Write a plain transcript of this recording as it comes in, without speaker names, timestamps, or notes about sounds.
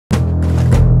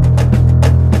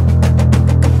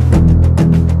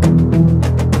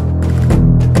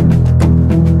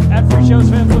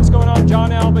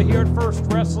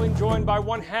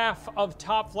one half of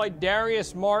Top Flight,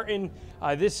 Darius Martin.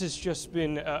 This has just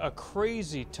been a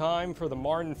crazy time for the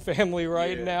Martin family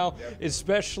right now,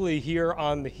 especially here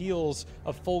on the heels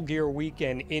of Full Gear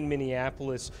Weekend in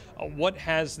Minneapolis. What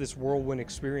has this whirlwind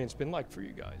experience been like for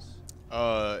you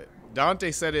guys?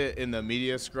 Dante said it in the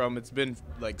media scrum. It's been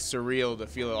like surreal to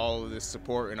feel all of this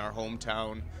support in our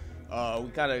hometown.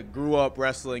 We kind of grew up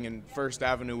wrestling in First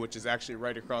Avenue, which is actually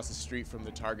right across the street from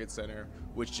the Target Center,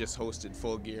 which just hosted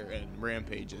Full Gear and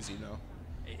Rampage, as you know.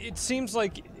 It seems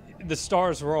like the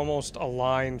stars were almost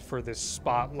aligned for this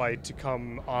spotlight to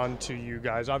come onto you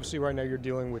guys. Obviously, right now you're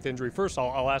dealing with injury. First,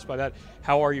 I'll ask by that,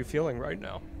 how are you feeling right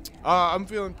now? I'm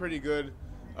feeling pretty good.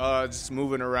 Just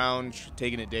moving around,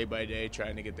 taking it day by day,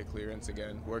 trying to get the clearance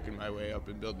again, working my way up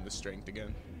and building the strength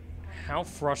again. How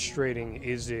frustrating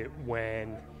is it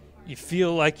when you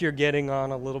feel like you're getting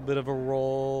on a little bit of a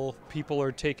roll, people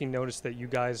are taking notice that you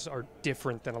guys are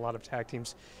different than a lot of tag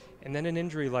teams, and then an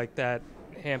injury like that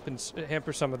hampers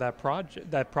some of that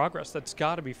progress? That's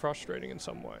got to be frustrating in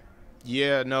some way.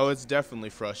 Yeah, no, it's definitely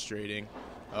frustrating.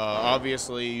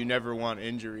 Obviously, you never want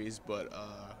injuries, but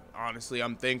honestly,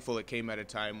 I'm thankful it came at a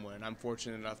time when I'm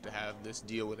fortunate enough to have this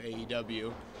deal with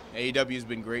AEW. AEW has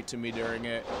been great to me during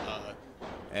it,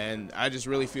 and I just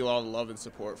really feel all the love and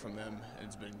support from them.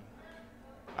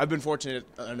 I've been fortunate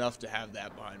enough to have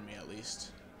that behind me, at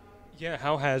least. Yeah,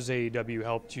 how has AEW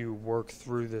helped you work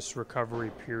through this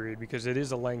recovery period? Because it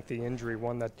is a lengthy injury,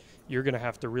 one that you're going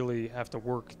to really have to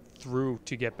work through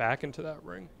to get back into that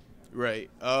ring. Right.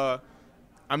 I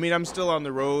mean, I'm still on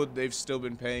the road. They've still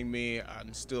been paying me.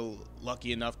 I'm still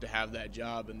lucky enough to have that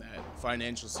job and that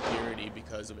financial security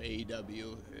because of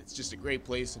AEW. It's just a great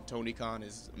place, and Tony Khan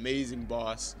is an amazing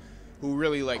boss who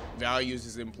really values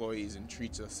his employees and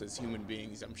treats us as human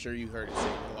beings. I'm sure you heard it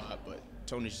say a lot, but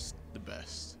Tony's just the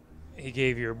best. He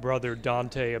gave your brother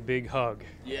Dante a big hug.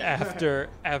 Yeah.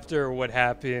 After what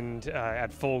happened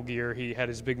at Full Gear. He had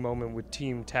his big moment with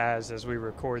Team Taz as we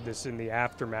record this in the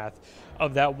aftermath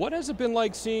of that. What has it been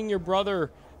like seeing your brother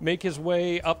make his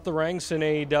way up the ranks in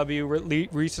AEW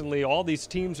recently? All these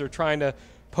teams are trying to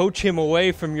poach him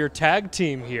away from your tag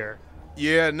team here.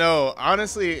 Yeah, no,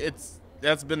 honestly,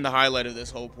 that's been the highlight of this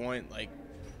whole point.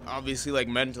 Obviously,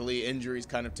 mentally, injuries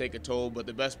kind of take a toll, but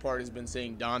the best part has been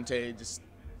seeing Dante just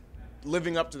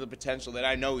living up to the potential that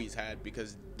I know he's had,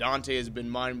 because Dante has been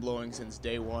mind-blowing since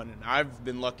day one, and I've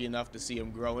been lucky enough to see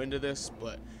him grow into this,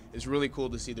 but it's really cool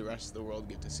to see the rest of the world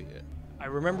get to see it. I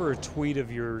remember a tweet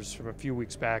of yours from a few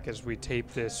weeks back as we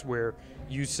taped this where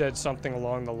you said something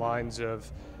along the lines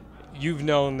of, you've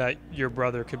known that your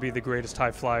brother could be the greatest high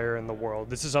flyer in the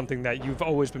world. This is something that you've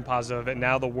always been positive of, and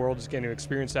now the world is getting to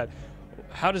experience that.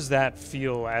 How does that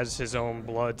feel as his own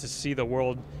blood, to see the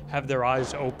world have their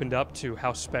eyes opened up to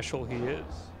how special he is?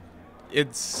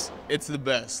 It's the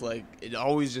best. It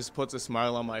always just puts a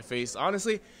smile on my face.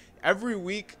 Honestly, every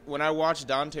week when I watch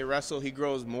Dante wrestle, he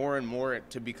grows more and more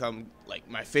to become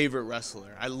my favorite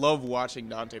wrestler. I love watching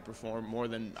Dante perform more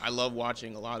than I love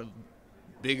watching a lot of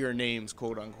bigger names,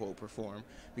 quote unquote, perform,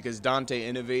 because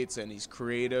Dante innovates and he's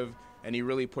creative and he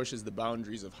really pushes the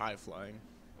boundaries of high flying.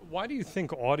 Why do you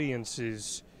think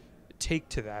audiences take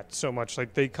to that so much?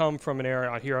 They come from an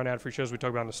era, here on Ad Free Shows, we talk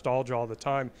about nostalgia all the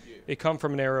time. They come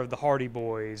from an era of the Hardy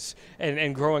Boys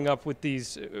and growing up with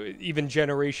these, even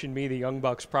Generation Me, the Young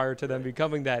Bucks prior to them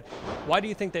becoming that. Why do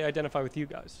you think they identify with you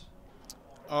guys?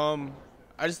 I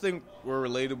just think we're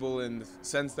relatable in the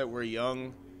sense that we're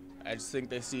young. I just think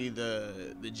they see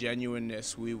the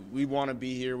genuineness. We want to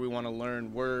be here. We want to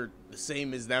learn. We're the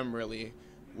same as them, really.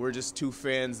 We're just two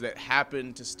fans that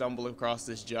happen to stumble across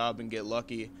this job and get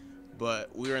lucky,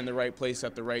 but we're in the right place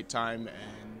at the right time,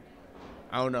 and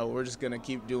I don't know, we're just going to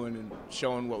keep doing and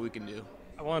showing what we can do.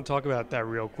 I want to talk about that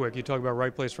real quick. You talk about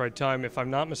right place, right time. If I'm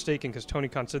not mistaken, because Tony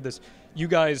Khan said this, you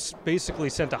guys basically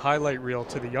sent a highlight reel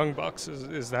to the Young Bucks.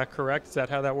 Is that correct? Is that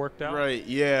how that worked out? Right,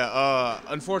 yeah.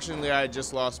 Unfortunately, I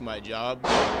just lost my job,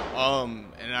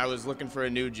 and I was looking for a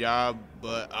new job,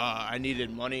 but I needed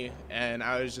money, and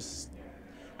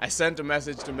I sent a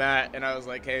message to Matt, and I was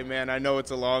like, hey, man, I know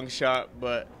it's a long shot,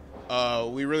 but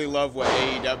we really love what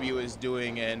AEW is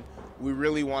doing, and we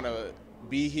really want to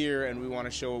be here, and we want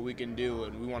to show what we can do,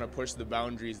 and we want to push the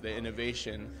boundaries, the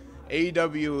innovation.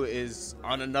 AEW is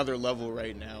on another level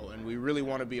right now, and we really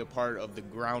want to be a part of the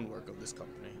groundwork of this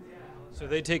company. So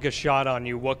they take a shot on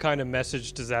you. What kind of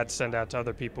message does that send out to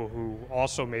other people who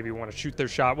also maybe want to shoot their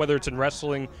shot, whether it's in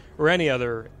wrestling or any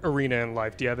other arena in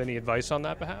life? Do you have any advice on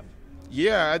that behalf?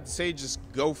 Yeah, I'd say just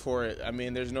go for it. I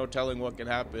mean, there's no telling what can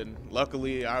happen.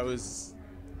 Luckily, I was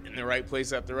in the right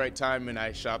place at the right time, and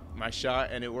I shot my shot,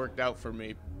 and it worked out for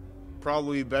me.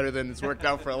 Probably better than it's worked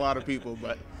out for a lot of people,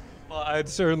 but Well, I'd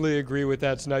certainly agree with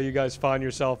that. So now you guys find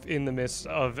yourself in the midst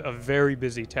of a very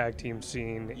busy tag team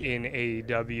scene in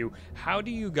AEW. How do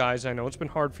you guys, I know it's been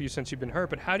hard for you since you've been hurt,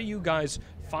 but how do you guys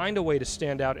find a way to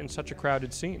stand out in such a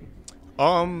crowded scene?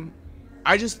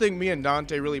 I just think me and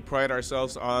Dante really pride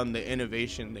ourselves on the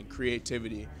innovation and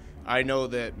creativity. I know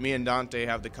that me and Dante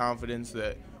have the confidence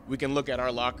that we can look at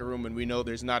our locker room and we know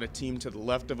there's not a team to the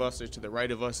left of us or to the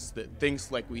right of us that thinks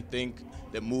like we think,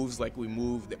 that moves like we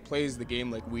move, that plays the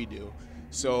game like we do.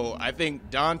 So I think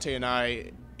Dante and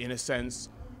I, in a sense,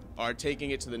 are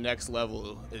taking it to the next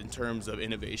level in terms of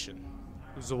innovation.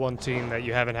 Who's the one team that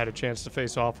you haven't had a chance to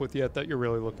face off with yet that you're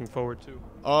really looking forward to?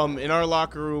 In our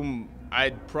locker room,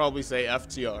 I'd probably say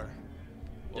FTR.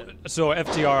 So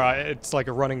FTR, it's like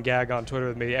a running gag on Twitter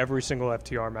with me. Every single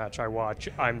FTR match I watch,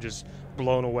 I'm just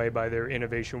blown away by their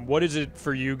innovation. What is it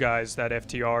for you guys that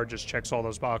FTR just checks all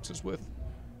those boxes with?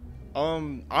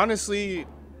 Honestly,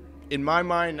 in my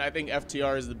mind, I think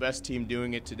FTR is the best team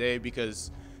doing it today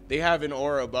because they have an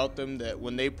aura about them that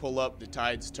when they pull up, the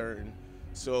tides turn.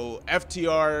 So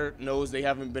FTR knows they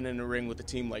haven't been in a ring with a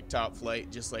team like Top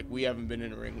Flight, just like we haven't been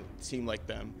in a ring with a team like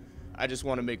them. I just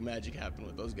want to make magic happen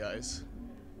with those guys.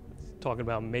 Talking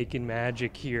about making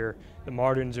magic here. The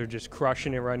Martins are just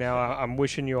crushing it right now. I'm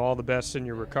wishing you all the best in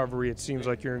your recovery. It seems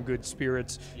like you're in good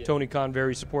spirits. Yeah. Tony Khan,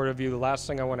 very supportive of you. The last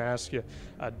thing I want to ask you,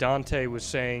 Dante was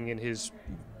saying in his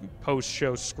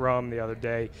post-show scrum the other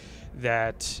day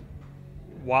that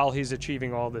while he's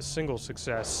achieving all this single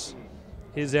success,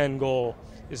 his end goal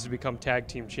is to become tag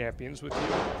team champions with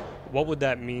you. What would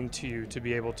that mean to you to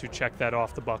be able to check that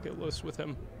off the bucket list with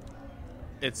him?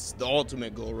 It's the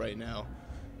ultimate goal right now.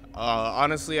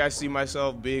 Honestly, I see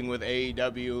myself being with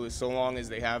AEW so long as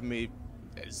they have me,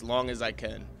 as long as I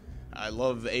can. I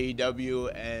love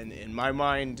AEW, and in my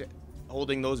mind,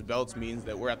 holding those belts means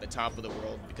that we're at the top of the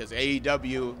world because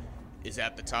AEW is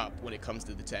at the top when it comes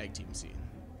to the tag team scene.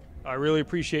 I really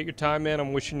appreciate your time, man.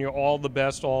 I'm wishing you all the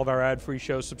best. All of our ad-free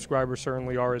show subscribers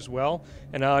certainly are as well.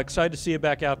 And excited to see you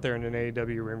back out there in an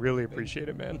AEW ring. Really appreciate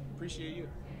it, man. Appreciate you.